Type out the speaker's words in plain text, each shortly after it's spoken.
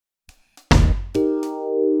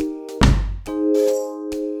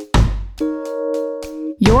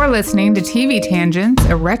You're listening to TV Tangents,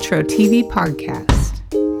 a retro TV podcast.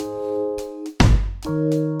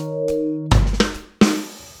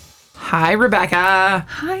 Hi, Rebecca.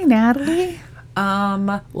 Hi, Natalie.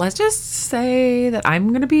 Let's just say that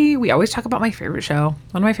we always talk about my favorite show.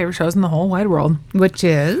 One of my favorite shows in the whole wide world. Which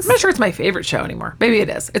is? I'm not sure it's my favorite show anymore. Maybe it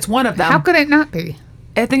is. It's one of them. How could it not be?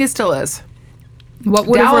 I think it still is. What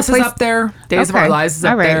would Dallas have is up there. Days of Our Lives is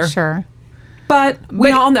up there. All right, sure. But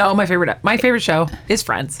we all know my favorite show is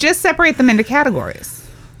Friends. Just separate them into categories.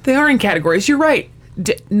 They are in categories. You're right.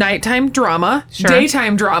 Nighttime drama, Sure.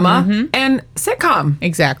 daytime drama, and sitcom.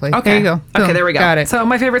 Exactly. Okay. There you go. Okay, Boom. there we go. Got it. So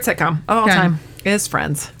my favorite sitcom of all Okay. time is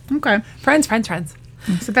Friends. Okay. Friends.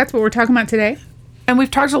 So that's what we're talking about today? And we've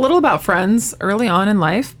talked a little about Friends early on in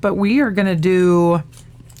life, but we are going to do...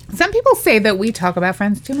 Some people say that we talk about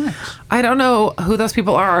Friends too much. I don't know who those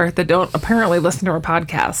people are that don't apparently listen to our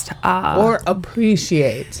podcast. Or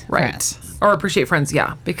appreciate Right. Friends. Or appreciate Friends,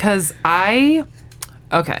 yeah. Because I'm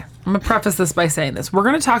going to preface this by saying this. We're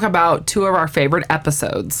going to talk about two of our favorite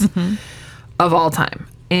episodes of all time.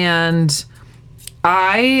 And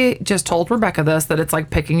I just told Rebecca this, that it's like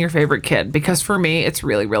picking your favorite kid. Because for me, it's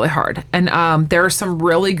really, really hard. And there are some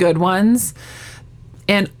really good ones.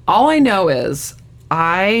 And all I know is...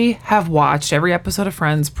 I have watched every episode of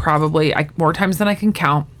Friends probably more times than I can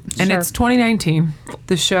count. And Sure. it's 2019.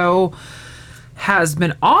 The show has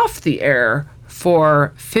been off the air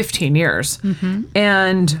for 15 years.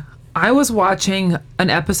 And I was watching an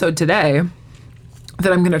episode today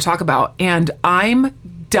that I'm going to talk about, and I'm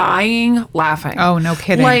dying laughing. Oh, no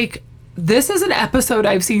kidding. Like, this is an episode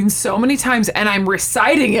I've seen so many times, and I'm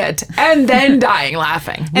reciting it and then dying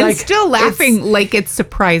laughing. And Like, still laughing like it's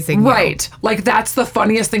surprising. Right. Like, that's the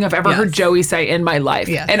funniest thing I've ever Yes. heard Joey say in my life.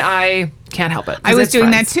 Yes. And I can't help it. I was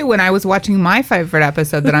doing that too when I was watching my favorite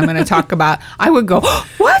episode that I'm going to talk about. I would go,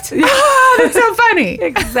 what? Ah, that's so funny.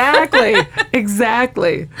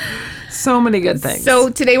 Exactly. So many good things. So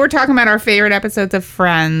today we're talking about our favorite episodes of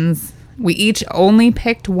Friends. We each only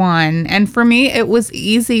picked one. And for me, it was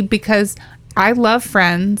easy because I love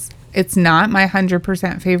Friends. It's not my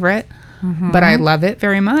 100% favorite, but I love it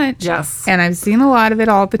very much. Yes. And I've seen a lot of it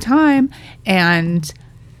all the time. And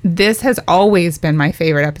this has always been my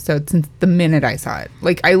favorite episode since the minute I saw it.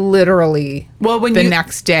 Like, I literally,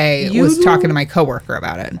 next day, was talking to my coworker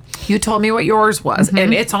about it. You told me what yours was,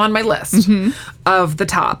 and it's on my list of the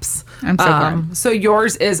tops. I'm so glad. So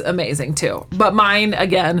yours is amazing too. But mine's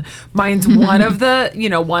one of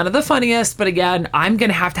the funniest. But again, I'm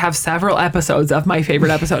gonna have to have several episodes of my favorite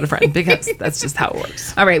episode of Friends because that's just how it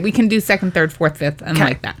works. All right, we can do second, third, fourth, fifth, and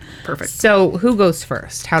like that. Perfect. So who goes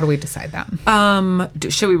first? How do we decide that?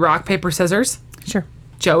 Should we rock paper scissors? Sure.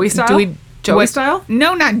 Joey style. Style?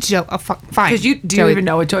 No, not Joe. Oh, fine. Because do you even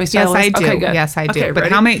know what Joey style yes, is? I do. Okay, good. Yes, I do. Okay, but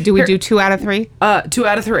ready? how many? Do we do 2 out of 3? 2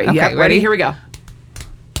 out of 3. Okay, Yeah, ready? ready? Here we go.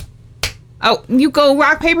 Oh, you go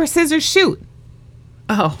rock, paper, scissors, shoot.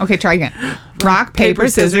 Oh, Okay, try again. Rock, paper,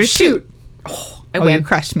 scissors, shoot. I Oh, win. you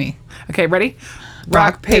crushed me. Okay, ready?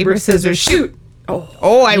 Rock, paper, scissors, shoot.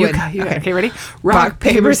 Oh, I win. Okay, ready? Rock,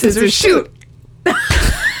 paper, scissors, shoot.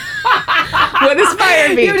 What is fire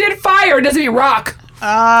mean? You did fire. It doesn't mean rock.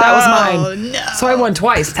 That was mine. No. So I won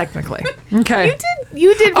twice, technically. Okay.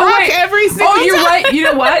 You did rock wait. every single Oh, you're time. right. You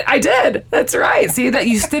know what? I did. That's right. See, that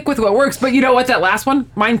you stick with what works. But you know what? That last one,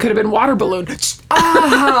 mine could have been water balloon. Because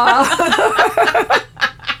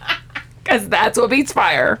that's what beats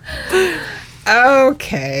fire.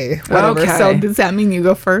 Okay. Whatever. Okay. So does that mean you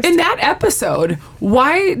go first? In that episode,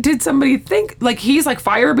 why did somebody think, like, he's like,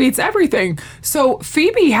 fire beats everything? So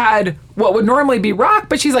Phoebe had what would normally be rock,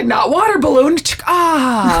 but she's like, not water balloon.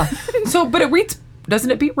 So, but it reads,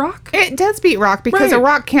 doesn't it beat rock? It does beat rock because Right. a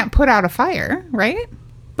rock can't put out a fire, right?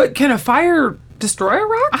 But can a fire destroy a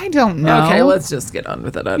rock? I don't know. Okay, let's just get on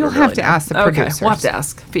with it. You'll have to ask the Okay, producers. we'll have to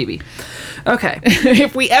ask Phoebe. Okay.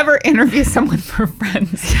 If we ever interview someone for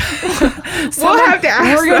Friends, we'll have to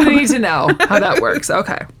ask We're going to them. need to know how that works.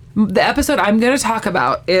 Okay. The episode I'm going to talk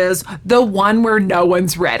about is the one where no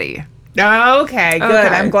one's ready. Okay, good.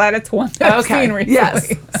 Okay. I'm glad it's one that I've seen recently.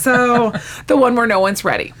 Yes. So the one where no one's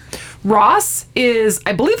ready. Ross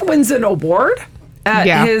wins an award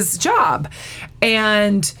at his job.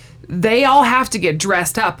 And they all have to get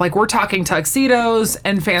dressed up. Like, we're talking tuxedos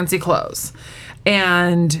and fancy clothes.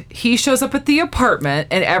 And he shows up at the apartment,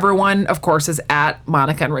 and everyone, of course, is at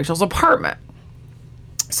Monica and Rachel's apartment.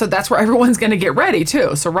 So that's where everyone's going to get ready,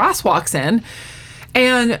 too. So Ross walks in,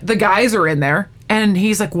 and the guys are in there, And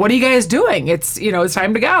he's like, what are you guys doing? It's, it's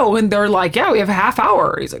time to go. And they're like, yeah, we have a half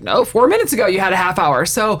hour. He's like, no, 4 minutes ago you had a half hour.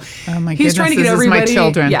 So he's trying to get everybody. My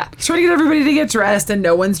children. Yeah. He's trying to get everybody to get dressed, and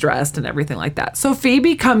no one's dressed and everything like that. So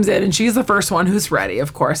Phoebe comes in, and she's the first one who's ready,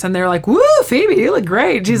 of course. And they're like, woo, Phoebe, you look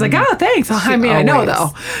great. And she's like, oh, thanks. I know though.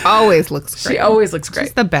 Always looks great. She always looks great.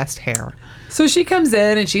 She's the best hair. So she comes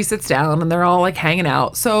in and she sits down, and they're all like hanging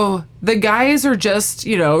out. So the guys are just,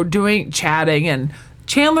 chatting, and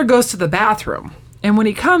Chandler goes to the bathroom. And when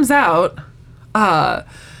he comes out,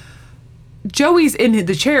 Joey's in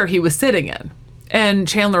the chair he was sitting in. And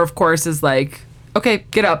Chandler, of course, is like, okay,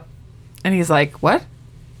 get up. And he's like, what?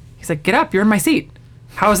 He's like, get up. You're in my seat.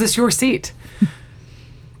 How is this your seat?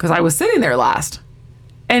 Because I was sitting there last.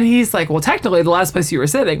 And he's like, well, technically, the last place you were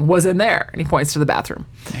sitting was in there. And he points to the bathroom.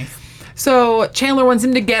 Nice. So Chandler wants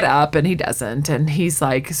him to get up, and he doesn't. And he's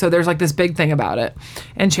like, so there's like this big thing about it.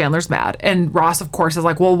 And Chandler's mad. And Ross, of course, is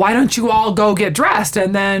like, well, why don't you all go get dressed?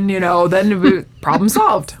 And then, then problem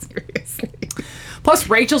solved. Seriously. Plus,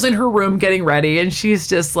 Rachel's in her room getting ready, and she's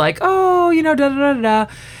just like, oh, da-da-da-da.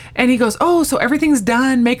 And he goes, oh, so everything's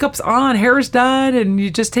done. Makeup's on. Hair's done. And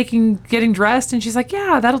you're just getting dressed. And she's like,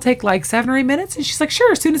 yeah, that'll take like 7 or 8 minutes. And she's like,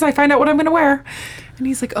 sure, as soon as I find out what I'm going to wear. And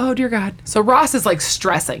he's like, oh, dear God. So Ross is like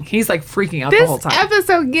stressing. He's like freaking out the whole time. This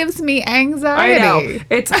episode gives me anxiety. I know.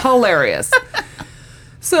 It's hilarious.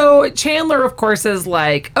 So Chandler, of course, is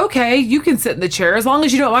like, okay, you can sit in the chair as long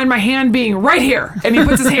as you don't mind my hand being right here. And he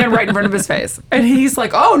puts his hand right in front of his face. And he's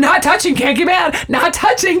like, oh, not touching, can't get mad. Not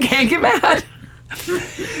touching, can't get mad.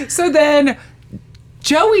 So then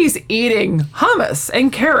Joey's eating hummus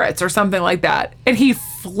and carrots or something like that. And he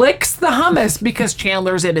flicks the hummus because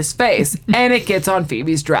Chandler's in his face, and it gets on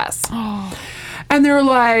Phoebe's dress. And they're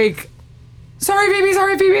like, sorry,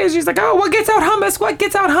 Phoebe. And she's like, oh, what gets out hummus? What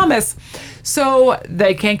gets out hummus? So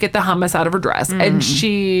they can't get the hummus out of her dress. And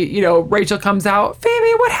she, Rachel comes out,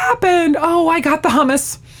 Phoebe, what happened? Oh, I got the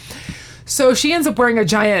hummus. So she ends up wearing a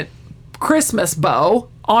giant Christmas bow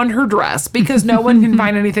on her dress because no one can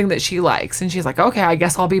find anything that she likes. And she's like, okay, I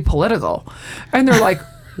guess I'll be political. And they're like,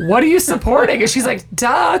 what are you supporting? And she's like,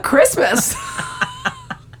 duh, Christmas.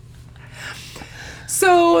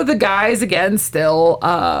 So the guys again still,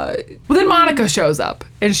 then Monica shows up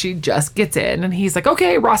and she just gets in and he's like,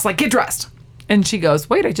 okay, Ross, like, get dressed. And she goes,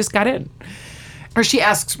 wait, I just got in. Or she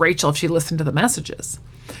asks Rachel if she listened to the messages,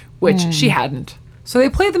 which she hadn't. So they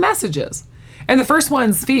play the messages. And the first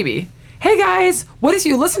one's Phoebe. Hey guys, what if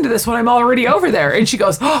you listen to this when I'm already over there? And she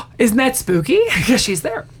goes, oh, isn't that spooky? Because she's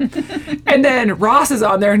there. And then Ross is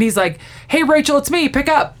on there and he's like, hey Rachel, it's me, pick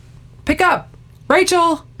up.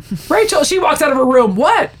 Rachel. She walks out of her room,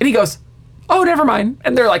 what? And he goes, oh, never mind.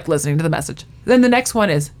 And they're like listening to the message. Then the next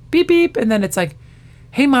one is beep, beep. And then it's like,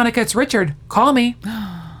 hey Monica, it's Richard, call me.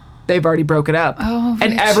 They've already broken up. Oh,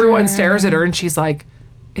 and Richard. Everyone stares at her and she's like,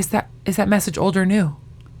 is that message old or new?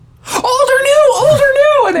 Older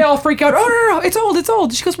new, and they all freak out. Oh no, it's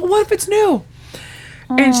old. She goes, well, what if it's new?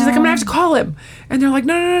 And she's like, I'm gonna have to call him. And they're like,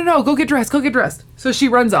 no, go get dressed. So she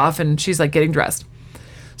runs off and she's like getting dressed.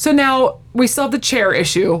 So now we still have the chair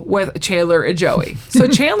issue with Chandler and Joey. So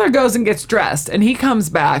Chandler goes and gets dressed and he comes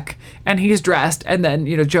back and he's dressed and then,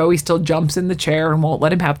 Joey still jumps in the chair and won't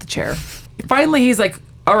let him have the chair. Finally, he's like,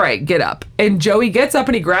 all right, get up. And Joey gets up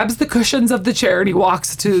and he grabs the cushions of the chair and he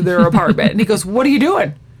walks to their apartment and he goes, what are you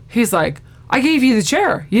doing? He's like, I gave you the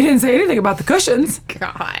chair. You didn't say anything about the cushions.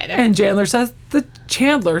 God. And Chandler says, the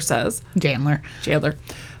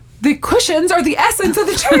cushions are the essence of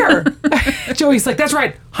the chair. Joey's like, that's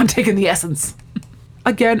right. I'm taking the essence.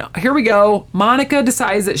 Again, here we go. Monica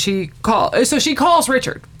decides that so she calls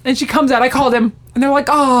Richard and she comes out. I called him and they're like,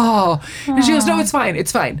 oh. And she goes, no, it's fine.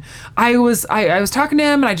 I was talking to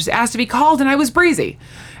him and I just asked if he called and I was breezy.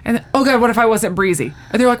 And oh God, what if I wasn't breezy?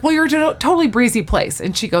 And they're like, well, you're in a totally breezy place.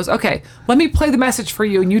 And she goes, okay, let me play the message for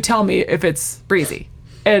you and you tell me if it's breezy.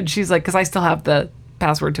 And she's like, because I still have the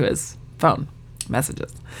password to his phone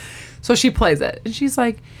messages. So she plays it and she's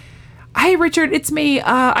like, hey Richard, it's me.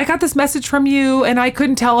 I got this message from you and I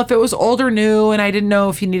couldn't tell if it was old or new and I didn't know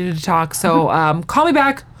if you needed to talk. So call me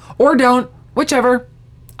back or don't, whichever.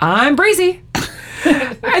 I'm breezy.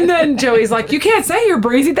 And then Joey's like, you can't say you're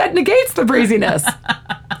breezy. That negates the breeziness.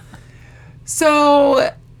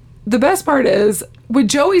 So the best part is when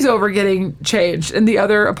Joey's over getting changed in the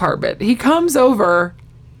other apartment, he comes over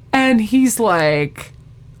and he's like,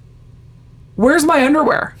 where's my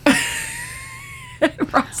underwear?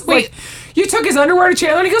 And Ross is like, you took his underwear to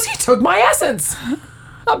Chandler? And he goes, he took my essence.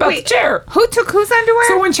 About the chair. Who took whose underwear?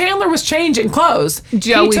 So when Chandler was changing clothes, he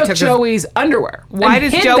took Joey's underwear. Why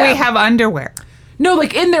does Joey have underwear? No,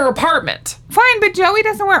 like in their apartment. Fine, but Joey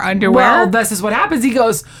doesn't wear underwear. Well, this is what happens.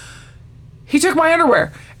 he took my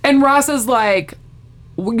underwear. And Ross is like,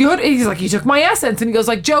 he's like, he took my Essence. And he goes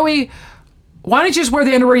like, Joey, why don't you just wear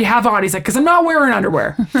the underwear you have on? He's like, because I'm not wearing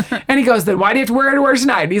underwear. And he goes, then why do you have to wear underwear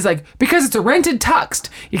tonight? And he's like, because it's a rented tuxed.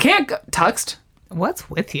 You can't go, tuxed? What's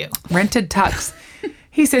with you? Rented tux.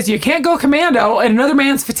 He says, you can't go commando in another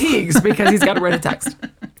man's fatigues because he's got a rented tux.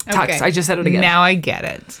 Tux. Okay. I just said it again. Now I get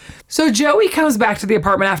it. So Joey comes back to the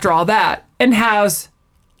apartment after all that and has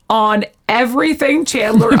on everything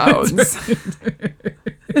Chandler owns.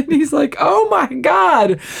 And he's like, oh my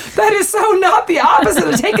God, that is so not the opposite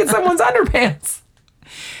of taking someone's underpants.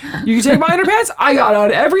 You can take my underpants? I got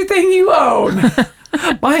on everything you own.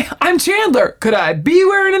 I'm Chandler. Could I be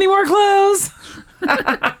wearing any more clothes?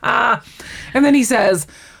 And then he says,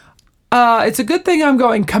 it's a good thing I'm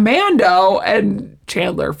going commando. And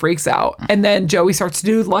Chandler freaks out. And then Joey starts to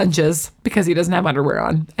do lunges because he doesn't have underwear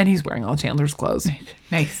on. And he's wearing all Chandler's clothes.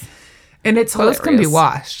 Nice. And it's Clothes can be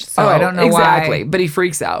washed. So I don't know exactly, why. but he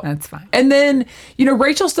freaks out. That's fine. And then,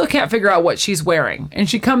 Rachel still can't figure out what she's wearing. And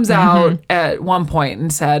she comes out at one point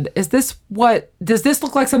and said, does this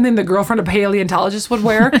look like something the girlfriend of paleontologist would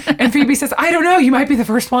wear? And Phoebe says, I don't know. You might be the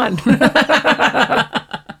first one.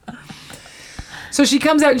 So she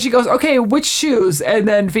comes out and she goes, okay, which shoes? And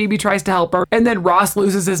then Phoebe tries to help her. And then Ross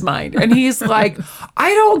loses his mind. And he's like,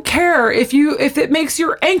 I don't care if it makes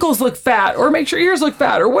your ankles look fat or makes your ears look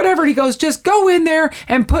fat or whatever. And he goes, just go in there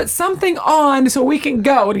and put something on so we can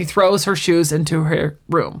go. And he throws her shoes into her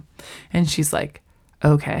room. And she's like,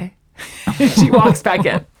 okay. She walks back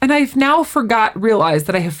in. And I've now realized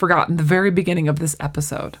that I have forgotten the very beginning of this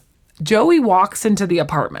episode. Joey walks into the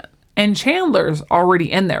apartment. And Chandler's already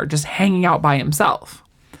in there, just hanging out by himself.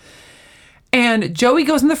 And Joey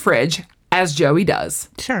goes in the fridge, as Joey does.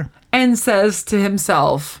 Sure. And says to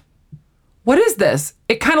himself, what is this?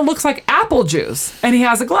 It kind of looks like apple juice. And he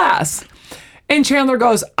has a glass. And Chandler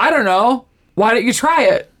goes, I don't know. Why don't you try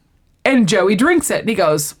it? And Joey drinks it. And he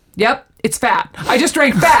goes, yep, it's fat. I just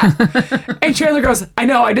drank fat. And Chandler goes, I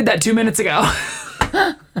know, I did that 2 minutes ago.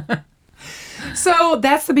 So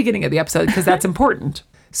that's the beginning of the episode because that's important.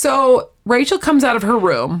 So Rachel comes out of her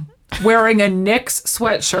room wearing a Knix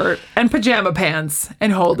sweatshirt and pajama pants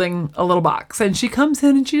and holding a little box. And she comes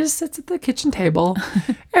in and she just sits at the kitchen table.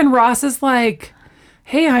 And Ross is like,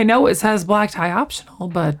 hey, I know it says black tie optional,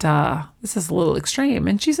 but this is a little extreme.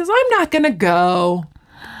 And she says, I'm not going to go.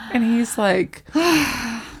 And he's like,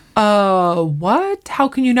 what? How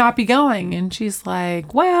can you not be going? And she's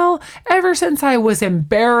like, well, ever since I was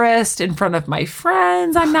embarrassed in front of my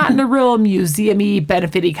friends, I'm not in a real museum-y,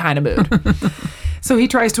 benefit-y kind of mood. So he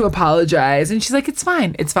tries to apologize and she's like, it's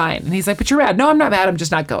fine. It's fine. And he's like, but you're mad. No, I'm not mad. I'm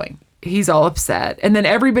just not going. He's all upset. And then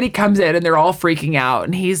everybody comes in and they're all freaking out.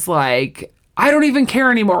 And he's like, I don't even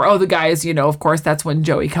care anymore. Oh, the guys, of course, that's when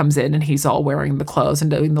Joey comes in and he's all wearing the clothes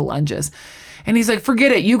and doing the lunges. And he's like,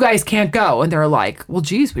 forget it. You guys can't go. And they're like, well,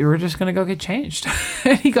 geez, we were just going to go get changed.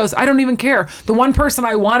 And he goes, I don't even care. The one person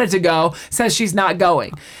I wanted to go says she's not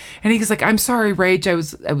going. And he's like, I'm sorry, Rach.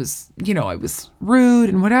 I was rude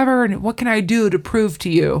and whatever. And what can I do to prove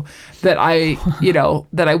to you that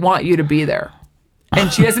that I want you to be there?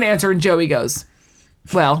 And she doesn't answer. And Joey goes,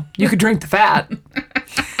 well, you could drink the fat.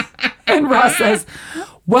 And Ross says,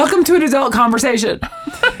 welcome to an adult conversation.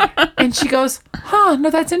 And she goes,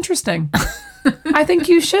 no, that's interesting. I think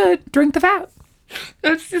you should drink the fat.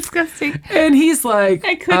 That's disgusting. And he's like,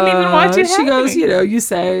 I couldn't even watch it She goes, happening. you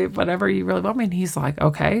say whatever you really want me. And he's like,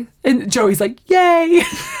 okay. And Joey's like, yay.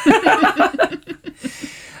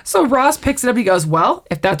 So Ross picks it up. He goes, well,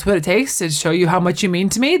 if that's what it takes to show you how much you mean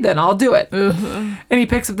to me, then I'll do it. And he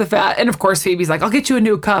picks up the fat. And of course, Phoebe's like, I'll get you a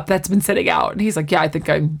new cup that's been sitting out. And he's like, yeah, I think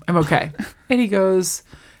I'm okay. And he goes,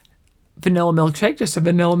 vanilla milkshake, just a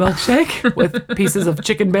vanilla milkshake with pieces of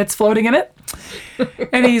chicken bits floating in it.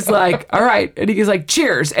 And he's like, all right. And he goes like,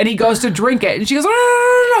 cheers. And he goes to drink it. And she goes, no,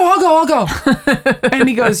 I'll go. And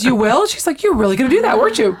he goes, you will? She's like, you're really going to do that,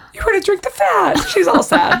 weren't you? You were going to drink the fat. She's all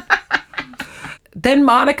sad. Then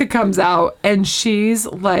Monica comes out and she's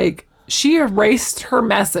like, she erased her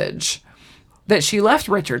message that she left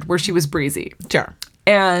Richard where she was breezy. Sure.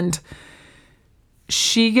 And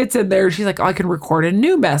she gets in there. She's like, I can record a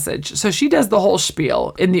new message. So she does the whole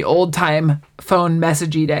spiel in the old time phone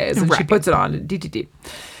messagey days. And she puts it on.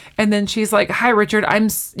 And then she's like, hi, Richard.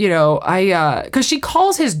 Because she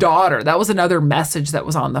calls his daughter. That was another message that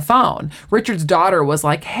was on the phone. Richard's daughter was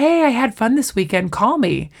like, hey, I had fun this weekend. Call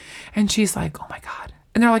me. And she's like, oh my God.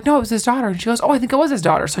 And they're like, no, it was his daughter. And she goes, oh, I think it was his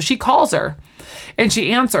daughter. So she calls her and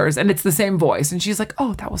she answers and it's the same voice. And she's like,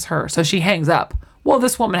 oh, that was her. So she hangs up. Well,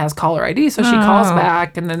 this woman has caller ID, so she calls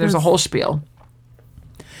back, and then there's a whole spiel.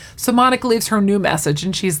 So Monica leaves her new message,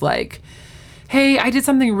 and she's like, hey, I did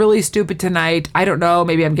something really stupid tonight. I don't know,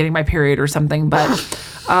 maybe I'm getting my period or something, but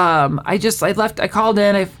I called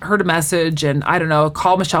in, I heard a message, and I don't know,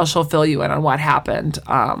 call Michelle, she'll fill you in on what happened.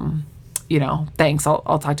 Thanks,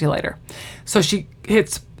 I'll talk to you later. So she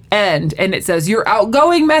hits end, and it says, your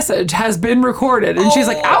outgoing message has been recorded. And she's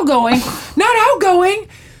like, outgoing? Not outgoing.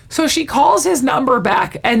 So she calls his number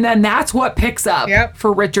back, and then that's what picks up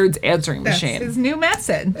for Richard's answering machine. That's his new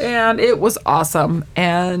message. And it was awesome.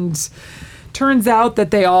 And turns out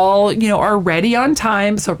that they all, are ready on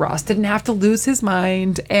time, so Ross didn't have to lose his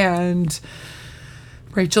mind. And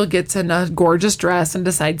Rachel gets in a gorgeous dress and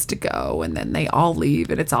decides to go, and then they all leave,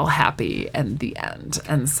 and it's all happy and the end.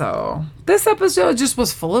 And so this episode just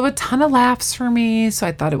was full of a ton of laughs for me, so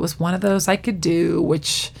I thought it was one of those I could do,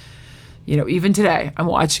 which, even today, I'm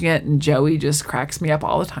watching it, and Joey just cracks me up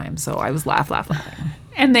all the time, so I was laughing.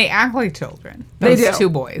 And they act like children. They do. Two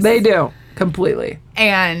boys. They do. Completely.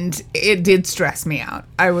 And it did stress me out.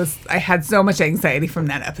 I had so much anxiety from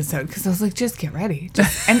that episode because I was like, just get ready.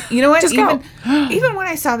 And you know what? Just even when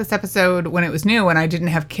I saw this episode when it was new and I didn't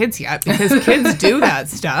have kids yet, because kids do that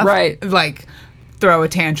stuff. Right. Like throw a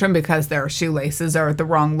tantrum because their shoelaces are the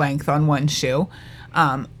wrong length on one shoe.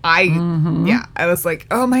 I was like,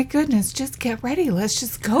 oh my goodness, just get ready. Let's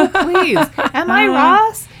just go, please. Am I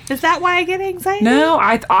Ross? Is that why I get anxiety? No,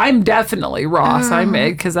 I'm definitely Ross.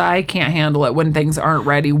 Because I can't handle it when things aren't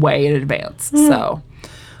ready way in advance. So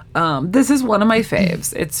this is one of my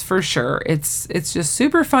faves. It's for sure. It's just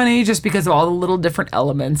super funny just because of all the little different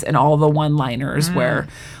elements and all the one-liners where,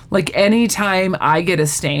 like, anytime I get a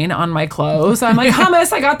stain on my clothes, I'm like,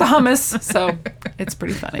 hummus, I got the hummus. So it's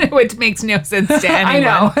pretty funny. Which makes no sense to anyone. I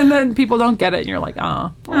know. And then people don't get it and you're like,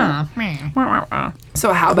 oh.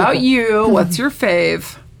 So how about you? What's your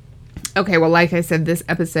fave? Okay, well, like I said, this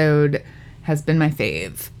episode has been my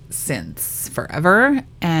fave since forever,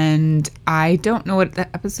 and I don't know what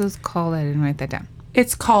the episode's called. I didn't write that down.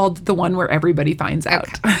 It's called the one where everybody finds out.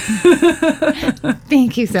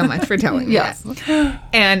 Thank you so much for telling me yes. that.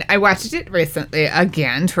 And I watched it recently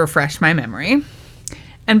again to refresh my memory.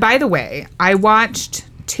 And by the way, I watched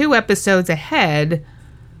 2 episodes ahead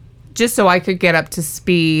just so I could get up to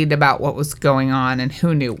speed about what was going on and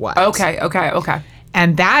who knew what. Okay.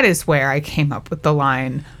 And that is where I came up with the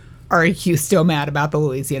line, are you still mad about the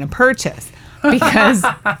Louisiana Purchase? Because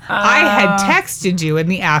I had texted you in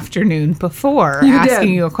the afternoon before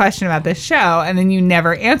asking you a question about this show, and then you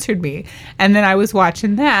never answered me. And then I was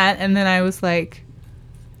watching that, and then I was like,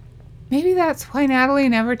 maybe that's why Natalie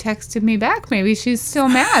never texted me back. Maybe she's still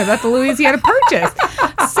mad about the Louisiana Purchase.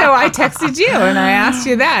 So I texted you, and I asked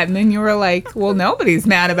you that, and then you were like, well, nobody's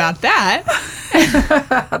mad about that.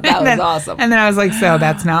 That was awesome. And then I was like, so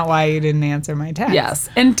that's not why you didn't answer my text. Yes.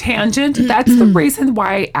 And tangent, that's the reason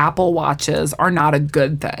why Apple Watches are not a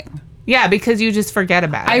good thing. Yeah, because you just forget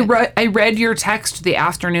about it. I read your text the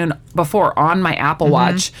afternoon before on my Apple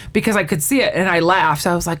Watch because I could see it and I laughed.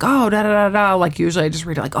 I was like, oh, da-da-da-da. Like usually I just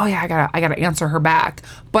read it like, oh yeah, I gotta answer her back.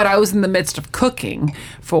 But I was in the midst of cooking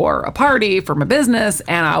for a party for my business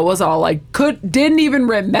and I was all like, didn't even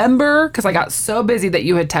remember because I got so busy that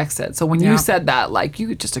you had texted. So when you said that, like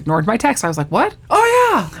you just ignored my text. I was like, what?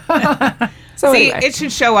 Oh yeah. So see, anyway. it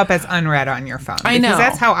should show up as unread on your phone. I know. Because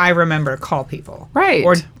that's how I remember to call people. Right.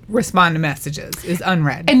 Or respond to messages is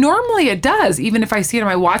unread. And normally it does, even if I see it on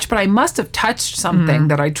my watch, but I must have touched something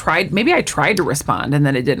that I tried. Maybe I tried to respond and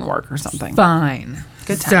then it didn't work or something. Fine.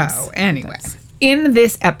 Good times. So, anyway, in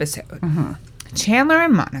this episode, Chandler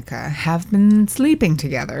and Monica have been sleeping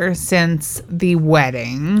together since the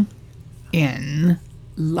wedding in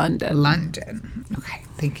London. Okay,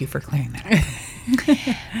 thank you for clearing that up.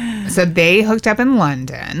 So they hooked up in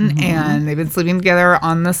London and they've been sleeping together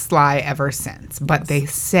on the sly ever since. But they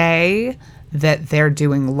say that they're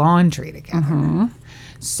doing laundry together.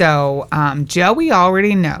 So Joey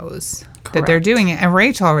already knows that they're doing it. And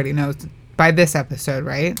Rachel already knows by this episode,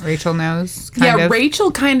 right? Rachel knows, kind of? Rachel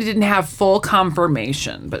kind of didn't have full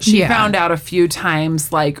confirmation, but she found out a few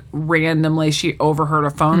times, like, randomly. She overheard a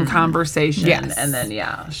phone conversation, and then,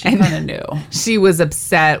 she kind of knew. She was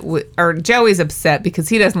upset, or Joey's upset because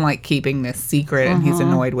he doesn't like keeping this secret, and he's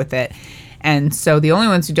annoyed with it. And so the only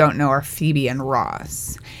ones who don't know are Phoebe and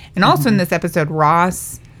Ross. And also in this episode,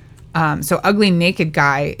 Ross... so Ugly Naked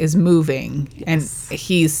Guy is moving and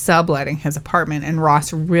he's subletting his apartment and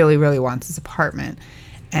Ross really, really wants his apartment.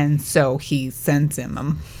 And so he sends him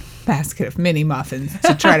a basket of mini muffins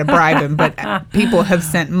to try to bribe him. But people have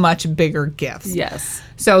sent much bigger gifts. Yes.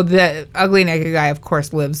 So the Ugly Naked Guy, of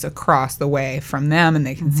course, lives across the way from them and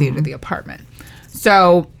they can see to the apartment.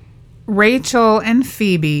 So Rachel and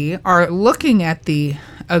Phoebe are looking at the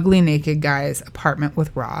ugly naked guy's apartment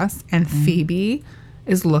with Ross, and Phoebe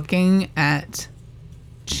is looking at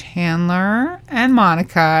Chandler and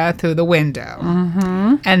Monica through the window.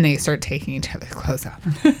 And they start taking each other's clothes off.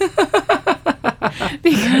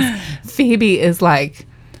 Because Phoebe is like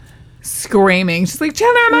screaming. She's like,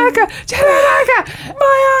 Chandler and Monica,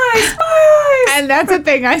 my eyes. And that's a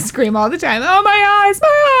thing I scream all the time. Oh, my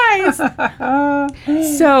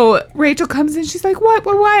eyes. So Rachel comes in. She's like, what?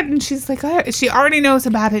 And she's like, she already knows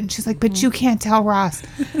about it. And she's like, but you can't tell Ross.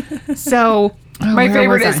 So my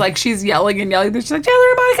favorite is like she's yelling and yelling. She's like, Chandler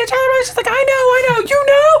and Monica. She's like, I know. You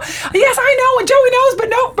know? Yes, I know. And Joey knows,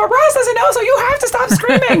 but Ross doesn't know. So you have to stop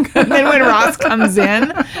screaming. And then when Ross comes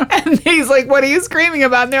in and he's like, what are you screaming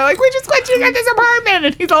about? And they're like, we just want you to get this apartment.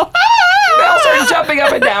 And he's all, They all start jumping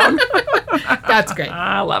up and down. That's great.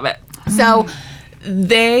 I love it. So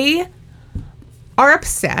they are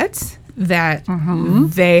upset that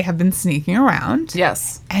they have been sneaking around.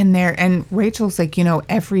 Yes. And Rachel's like,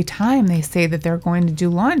 every time they say that they're going to do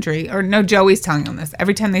laundry, or no, Joey's telling them this.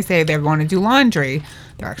 Every time they say they're going to do laundry,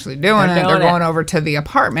 they're actually doing it. They're going over to the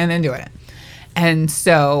apartment and doing it. And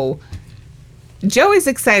so Joey's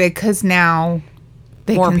excited because now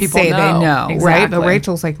they More can people say know. they know, right? Exactly. But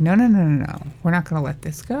Rachel's like, no. We're not going to let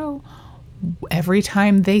this go. Every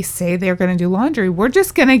time they say they're going to do laundry, we're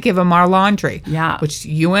just going to give them our laundry. Yeah. Which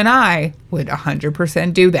you and I would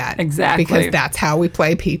 100% do that. Exactly. Because that's how we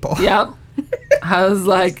play people. Yep. I was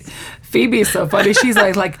like, Phoebe's so funny. She's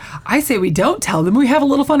like, I say we don't tell them. We have a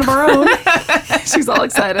little fun of our own. She's all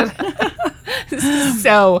excited.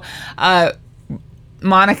 So,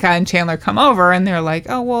 Monica and Chandler come over and they're like,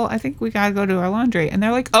 oh, well, I think we got to go do our laundry. And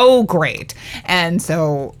they're like, oh, great. And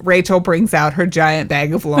so Rachel brings out her giant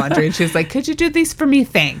bag of laundry and she's like, could you do these for me?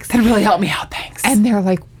 Thanks. That really helped me out. Thanks. And they're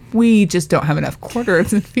like, we just don't have enough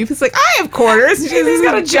quarters. And Phoebe's like, I have quarters. And she's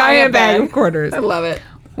got a giant bag of quarters. I love it.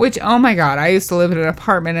 Which, oh my God, I used to live in an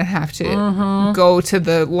apartment and have to go to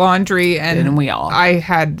the laundry. And we all. I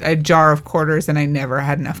had a jar of quarters and I never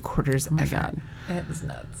had enough quarters. Oh my God. It was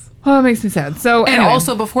nuts. Oh, it makes me sad. So, And anyway.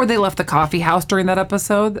 also, before they left the coffee house during that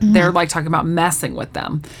episode, they're like talking about messing with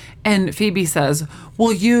them. And Phoebe says,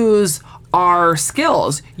 we'll use our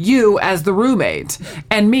skills, you as the roommate,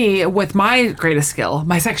 and me with my greatest skill,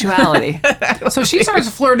 my sexuality. So she starts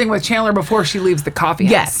flirting with Chandler before she leaves the coffee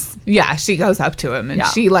house. Yes. Yeah, she goes up to him and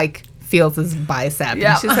she like feels his bicep.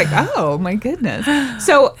 Yeah. And she's like, oh my goodness.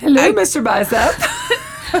 So Hello, Mr. Bicep.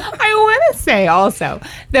 I want to say also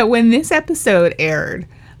that when this episode aired,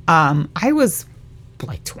 I was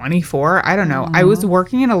like 24. I don't know. I was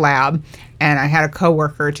working in a lab and I had a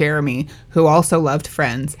coworker, Jeremy, who also loved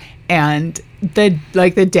Friends. And the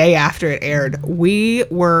day after it aired, we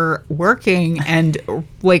were working and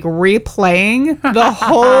like replaying the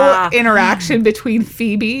whole interaction between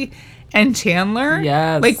Phoebe and Chandler.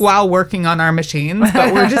 Yes. Like while working on our machines.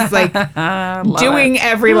 But we're just like doing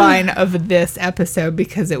every line of this episode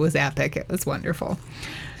because it was epic. It was wonderful.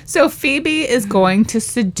 So Phoebe is going to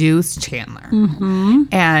seduce Chandler.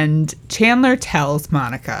 And Chandler tells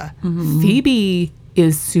Monica, Phoebe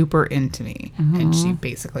is super into me. And she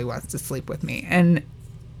basically wants to sleep with me. And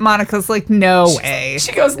Monica's like, no way.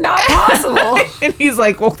 She goes, not possible. And he's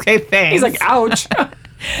like, okay, thanks. He's like, ouch.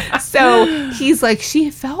 So he's like, she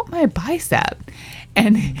felt my bicep.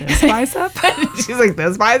 And This bicep? she's like,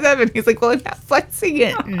 this bicep? And he's like, well, I'm not flexing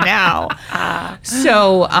it now.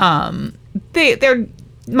 So they're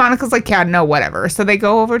Monica's like, yeah, no, whatever. So they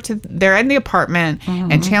go over they're in the apartment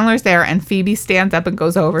and Chandler's there and Phoebe stands up and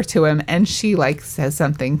goes over to him and she like says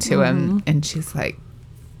something to him and she's like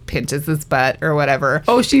pinches his butt or whatever.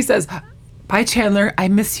 Oh, she says, bye, Chandler. I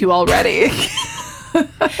miss you already.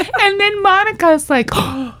 And then Monica's like,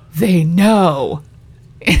 oh, they know.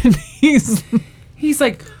 And he's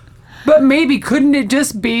like, but maybe couldn't it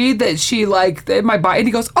just be that she like my bicep? And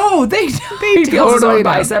he goes, oh, they he feels his own know.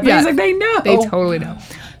 bicep. Yeah. And he's like, they know. They totally know.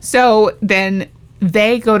 So then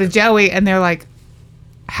they go to Joey and they're like,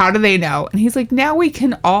 how do they know? And he's like, now we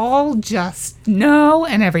can all just know.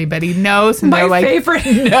 And everybody knows. And they're like,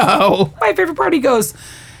 no. My favorite part, he goes,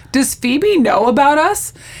 does Phoebe know about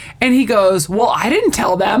us? And he goes, well, I didn't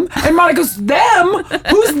tell them. And Monica goes, them?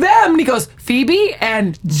 Who's them? And he goes, Phoebe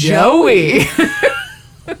and Joey.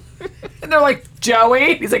 And they're like,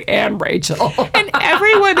 Joey? He's like, and Rachel. And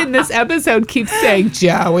everyone in this episode keeps saying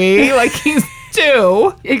Joey, like he's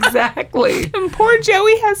two. Exactly. And poor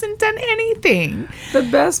Joey hasn't done anything. The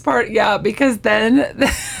best part, yeah, because then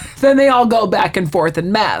they all go back and forth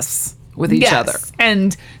and mess. with each other.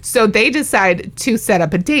 And so they decide to set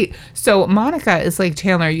up a date. So Monica is like,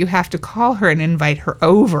 Chandler, you have to call her and invite her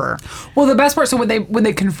over. Well, the best part, so when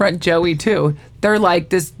they confront Joey too, they're like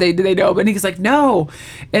this, they know, but he's like, no.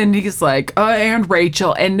 And he's like, and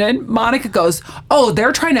Rachel. And then Monica goes, oh,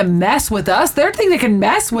 they're trying to mess with us? They think they can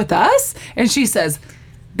mess with us? And she says,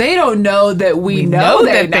 they don't know that we know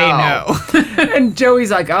that they know. And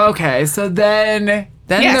Joey's like, okay. So then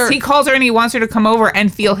yes, he calls her and he wants her to come over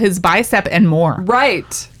and feel his bicep and more.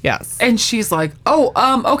 Right. Yes. And she's like,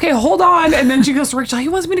 okay, hold on. And then she goes to Rachel, he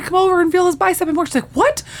wants me to come over and feel his bicep and more. She's like,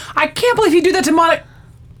 what? I can't believe you do that to Monica.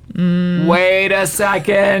 Wait a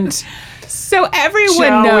second. So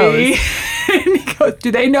everyone knows. And he goes,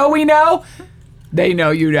 do they know we know? They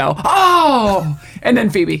know you know. Oh. And then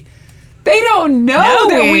Phoebe, they don't know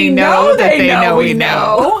that we know that they know we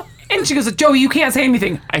know. And she goes, Joey, you can't say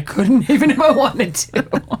anything. I couldn't even if I wanted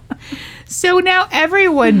to. So now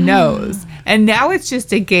everyone knows. And now it's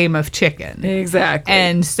just a game of chicken. Exactly.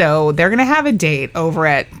 And so they're going to have a date over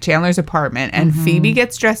at Chandler's apartment. And Phoebe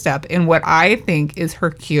gets dressed up in what I think is her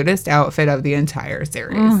cutest outfit of the entire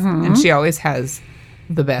series. And she always has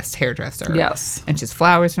the best hairdresser. Yes. And she has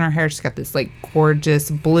flowers in her hair. She's got this like gorgeous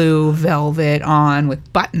blue velvet on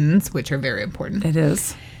with buttons, which are very important. It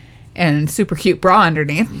is. And super cute bra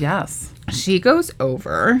underneath. Yes. She goes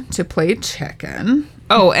over to play chicken.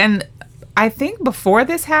 Oh, and I think before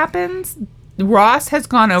this happens, Ross has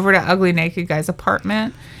gone over to Ugly Naked Guy's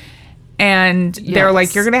apartment. And they're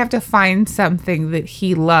like, you're going to have to find something that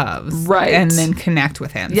he loves. Right. And then connect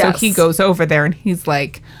with him. Yes. So he goes over there and he's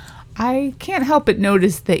like, I can't help but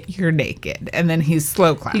notice that you're naked. And then he's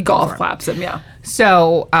slow clapping. He golf claps him, yeah.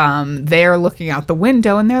 So they're looking out the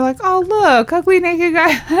window and they're like, oh, look, Ugly Naked Guy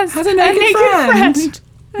has a naked friend.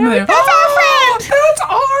 Like, that's our friend. That's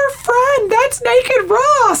our friend. That's Naked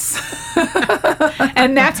Ross.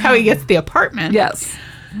 And that's how he gets the apartment. Yes.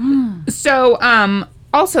 So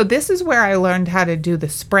also, this is where I learned how to do the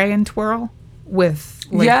spray and twirl with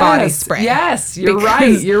body spray. Yes, you're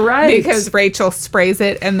right. Because Rachel sprays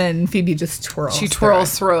it and then Phoebe just twirls. She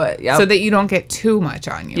twirls through it, so that you don't get too much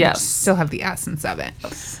on you. Yes. But still have the essence of it.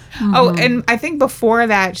 Oh, and I think before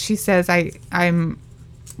that she says, I'm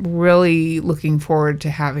really looking forward to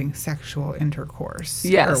having sexual intercourse.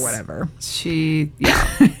 Yes. Or whatever.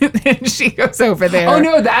 And she goes over there. Oh,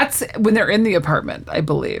 no, that's when they're in the apartment, I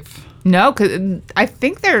believe. No, because I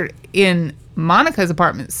think they're in Monica's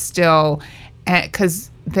apartment still. Because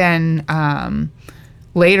then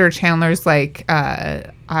later Chandler's like,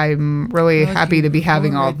 I'm really happy to be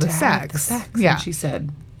having all the sex. Yeah. And she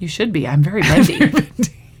said, you should be. I'm very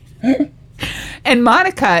bendy. And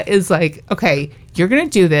Monica is like, okay, you're going to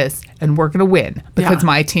do this and we're going to win because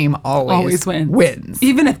my team always wins.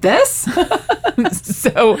 Even at this?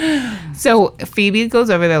 So Phoebe goes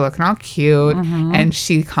over there looking all cute and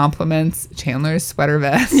she compliments Chandler's sweater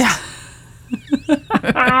vest. Yeah.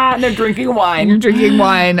 And they're drinking wine. You're drinking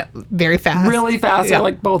wine very fast. Really fast. Yeah. They're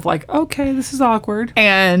like both like, okay, this is awkward.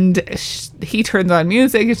 And he turns on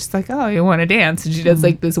music and she's like, oh, you want to dance? And she does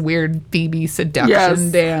like this weird Phoebe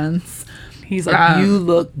seduction dance. He's like, you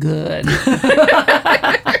look good.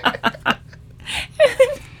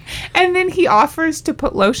 And then he offers to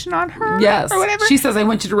put lotion on her. Yes. Or whatever. She says, I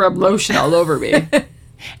want you to rub lotion all over me.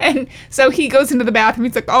 And so he goes into the bathroom.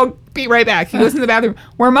 He's like, I'll be right back. He goes into the bathroom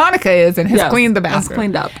where Monica is and has cleaned the bathroom. Has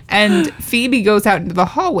cleaned up. And Phoebe goes out into the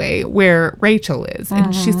hallway where Rachel is.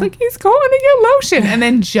 And she's like, he's going to get lotion. And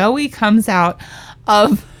then Joey comes out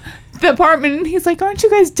of the apartment and he's like, aren't you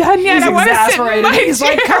guys done yet? He's I want to sit in my He's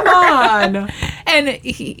chair. like, come on. And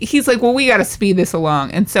he's like, well, we got to speed this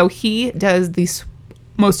along. And so he does the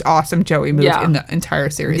most awesome Joey move in the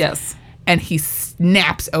entire series. Yes. And he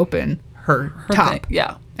snaps open her top. Thing.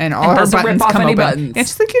 Yeah. And all her buttons come open. Buttons. And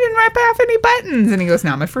she's like, you didn't rip off any buttons. And he goes,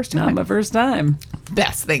 not my first time. Not my first time.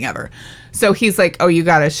 Best thing ever. So he's like, oh, you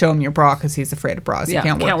got to show him your bra because he's afraid of bras. Yeah,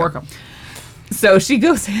 You can't work them. So she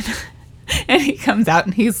goes in and he comes out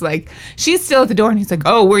and he's like, she's still at the door. And he's like,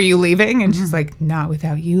 oh, were you leaving? And she's like, not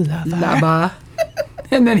without you, lover. Lover.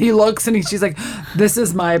 And then he looks and she's like, this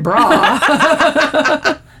is my bra.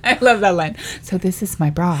 I love that line. So this is my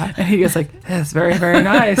bra. And he gets like, that's very, very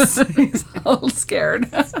nice. He's a little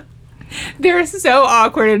scared. They're so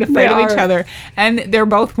awkward and afraid of each other. And they're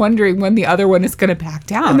both wondering when the other one is going to back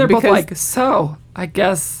down. And they're both like, so I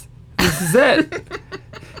guess this is it.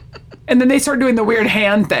 And then they start doing the weird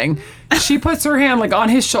hand thing. She puts her hand like on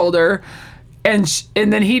his shoulder. And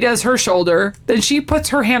then he does her shoulder. Then she puts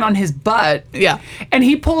her hand on his butt. Yeah. And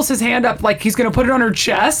he pulls his hand up like he's going to put it on her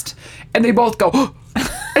chest. And they both go,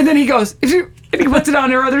 and then he goes, and he puts it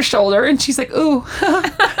on her other shoulder. And she's like, ooh.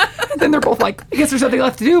 And then they're both like, I guess there's nothing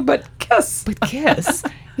left to do but kiss. kiss. But kiss.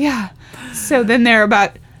 Yeah. So then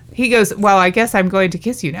he goes, well, I guess I'm going to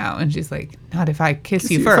kiss you now. And she's like, not if I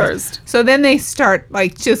kiss you first. So then they start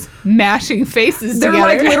like just mashing faces They're together.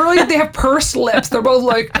 like literally, they have pursed lips. They're both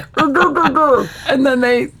like, and then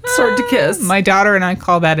they start to kiss. My daughter and I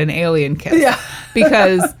call that an alien kiss. Yeah.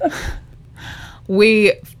 Because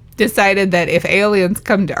we decided that if aliens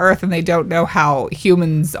come to Earth and they don't know how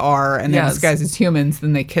humans are and they're Yes. disguised as humans,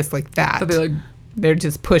 then they kiss like that. They'll be like, They're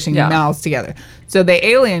just pushing Yeah. mouths together. So they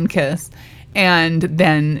alien kiss, and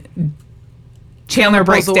then Chandler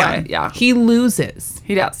breaks pulls away, down. yeah. He loses.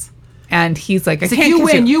 he does. And he's like, I It's like, can't you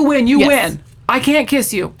kiss win, you win, you Yes. win. I can't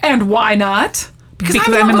kiss you. And why not? Because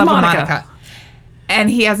Because I'm in love with Monica. And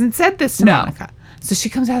he hasn't said this to No. Monica. So she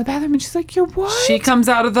comes out of the bathroom and she's like, you're what? She comes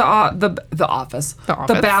out of the office, The office.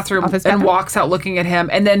 the bathroom, Office and bathroom. walks out looking at him.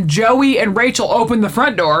 And then Joey and Rachel open the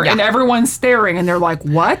front door, Yeah. and everyone's staring, and they're like,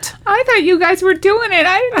 "What?" I thought you guys were doing it.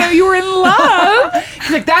 I didn't know you were in love.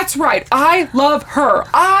 He's like, "That's right. I love her.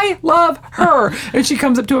 I love her." And she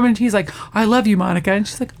comes up to him, and he's like, "I love you, Monica." And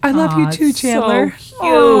she's like, "I love you Aw, too, it's Chandler." So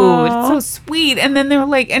cute. It's so sweet. And then they're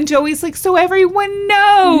like, and Joey's like, so everyone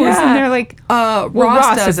knows. Yeah. And they're like, Ross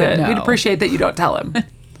Ross does doesn't it. know. We'd appreciate that you don't tell him.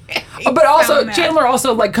 But also, so mad. Chandler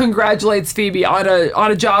also like congratulates Phoebe on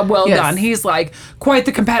a job well Yes. done. He's like quite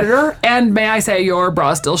the competitor, and may I say, your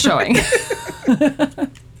bra still showing.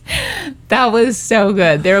 that was so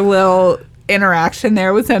good. Their little interaction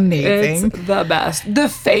there was amazing. It's the best. The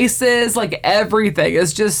faces, like everything,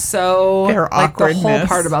 is just so Their like the whole awkwardness.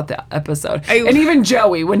 part about the episode. And even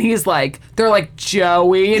Joey, when he's like, they're like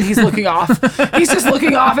Joey, and he's looking off. He's just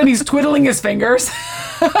looking off, and he's twiddling his fingers.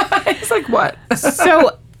 He's like, what?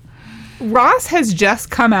 So Ross has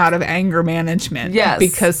just come out of anger management. Yes.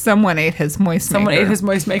 Because someone ate his moist Someone maker. ate his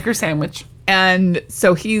moist maker sandwich. And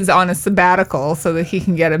so he's on a sabbatical so that he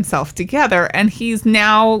can get himself together. And he's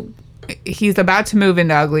about to move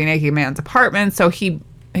into Ugly Naked Man's apartment. So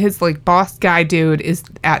his like boss guy dude is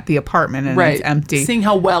at the apartment and it's empty. Seeing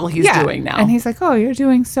how well he's doing now. And he's like, oh, you're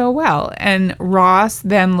doing so well. And Ross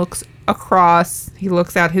then looks across, he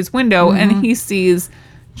looks out his window and he sees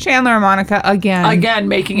Chandler and Monica again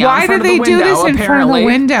making out Why in front do of they the do window, this in front of apparently. the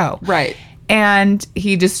window? Right. And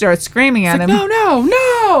he just starts screaming at him.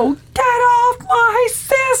 No, get off my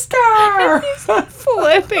sister.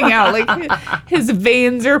 Flipping out, like his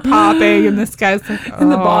veins are popping, and this guy's like,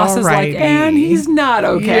 And the boss is like, "Alrighty." and he's not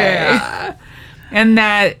okay. Yeah. And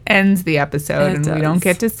that ends the episode, It and does. we don't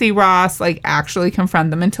get to see Ross like actually confront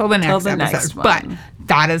them until the next the episode. next But one.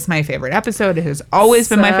 that is my favorite episode. It has always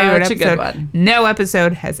been my favorite Such a episode. good one. No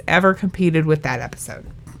episode has ever competed with that episode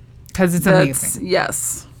because it's amazing.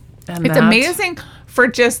 Yes. And It's amazing for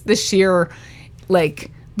just the sheer,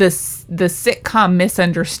 like, the sitcom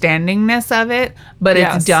misunderstandingness of it, but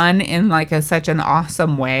Yes. it's done in like such an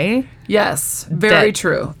awesome way. Yes, very That-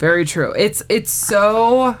 true. Very true. It's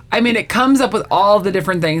so, I mean, it comes up with all the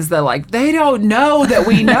different things that like they don't know that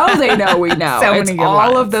we know they know we know. So It's many good all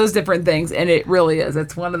lines. of those different things, and it really is.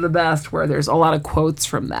 It's one of the best where there's a lot of quotes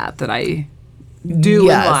from that I do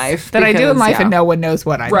Yes. in life. That I do in because, life, yeah. and no one knows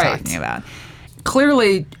what I'm Right. talking about.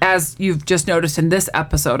 Clearly, as you've just noticed in this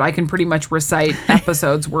episode, I can pretty much recite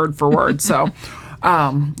episodes word for word. So,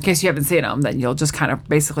 in case you haven't seen them, then you'll just kind of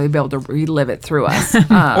basically be able to relive it through us.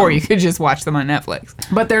 Or you could just watch them on Netflix.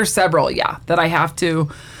 But there's several, that I have to.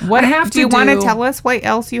 What I have do you want to tell us? What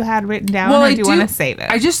else you had written down, or do you want to save it?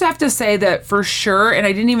 I just have to say that for sure, and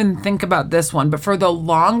I didn't even think about this one, but for the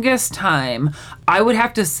longest time, I would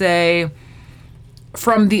have to say,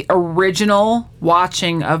 from the original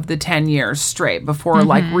watching of the 10 years straight before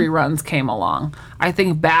like reruns came along, I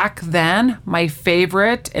think back then my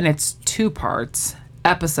favorite, and it's 2 parts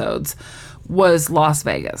episodes, was Las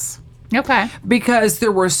Vegas, Okay. because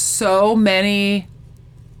there were so many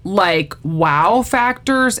like wow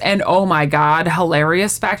factors and oh my god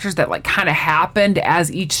hilarious factors that like kind of happened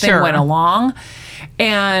as each thing Sure. went along,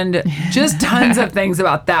 and just tons of things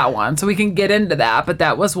about that one, so we can get into that. But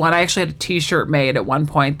that was one. I actually had a t-shirt made at one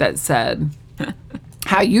point that said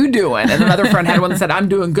how you doing, and another friend had one that said I'm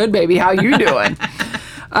doing good baby, how you doing.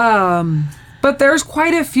 But there's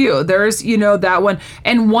quite a few. There's, that one.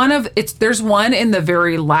 And there's one in the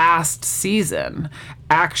very last season,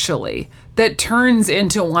 actually, that turns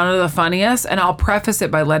into one of the funniest. And I'll preface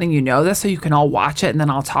it by letting you know this so you can all watch it and then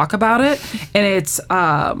I'll talk about it. And it's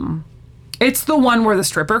the one where the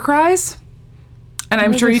stripper cries. And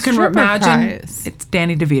I'm Where sure the you can stripper imagine cries? it's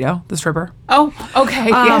Danny DeVito, the stripper. Oh, okay.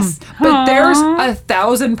 Yes. But there's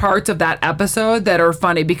 1,000 parts of that episode that are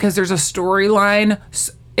funny because there's a storyline.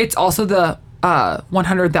 It's also the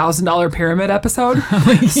 $100,000 pyramid episode.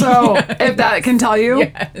 So if that can tell you.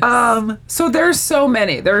 Yes. So there's so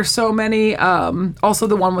many. Also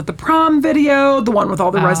the one with the prom video, the one with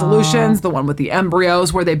all the resolutions, the one with the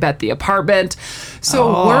embryos where they bet the apartment.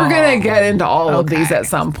 So we're going to get into all of these at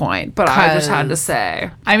some point. But I just had to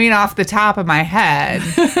say. I mean, off the top of my head,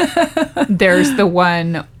 there's the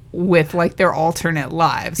one with like their alternate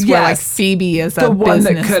lives where like Phoebe is a one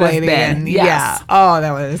that business could have lady been. and Yes. yeah. Oh,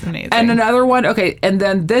 that was amazing. And another one, okay, and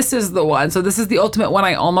then this is the one. So this is the ultimate one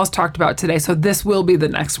I almost talked about today. So this will be the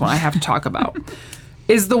next one I have to talk about.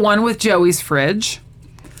 Is the one with Joey's fridge.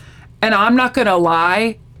 And I'm not going to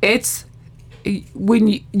lie, it's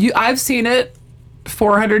when I've seen it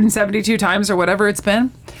 472 times or whatever it's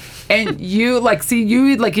been. And you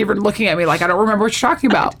even looking at me like I don't remember what you're talking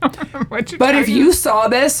about. But if you saw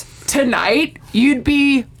this tonight, you'd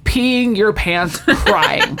be peeing your pants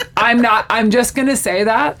crying. I'm just gonna say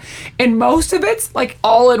that. And most of it's like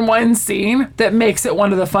all in one scene that makes it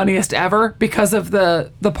one of the funniest ever because of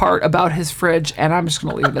the part about his fridge. And I'm just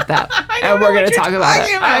gonna leave it at that. And we're gonna talk about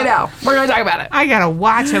it. I know. We're gonna talk about it. I gotta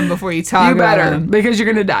watch him before you talk about him. Because you're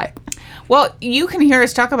gonna die. Well, you can hear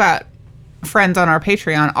us talk about Friends on our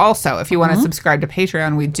Patreon also. If you want to subscribe to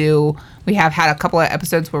Patreon, we have had a couple of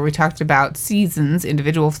episodes where we talked about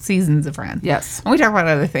individual seasons of Friends. Yes. And we talk about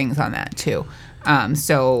other things on that too.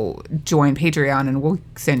 So join Patreon and we'll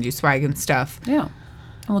send you swag and stuff. Yeah.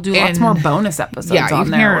 And we'll do lots more bonus episodes on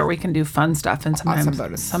there where we can do fun stuff, and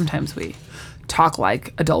sometimes we talk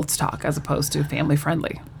like adults talk as opposed to family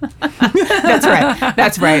friendly.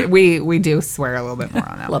 That's right. We do swear a little bit more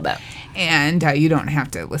on that. A little bit. And you don't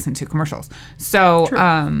have to listen to commercials. So,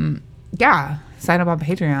 sign up on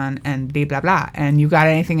Patreon and blah, blah, blah. And you got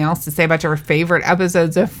anything else to say about your favorite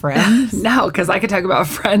episodes of Friends? No, because I could talk about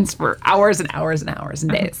Friends for hours and hours and hours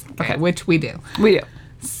and days. Okay, which we do. We do.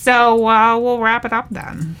 So, we'll wrap it up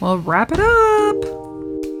then. We'll wrap it up.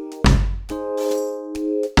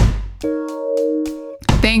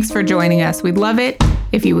 Thanks for joining us. We'd love it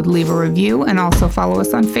if you would leave a review and also follow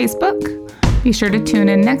us on Facebook. Be sure to tune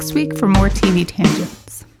in next week for more TV Tangent.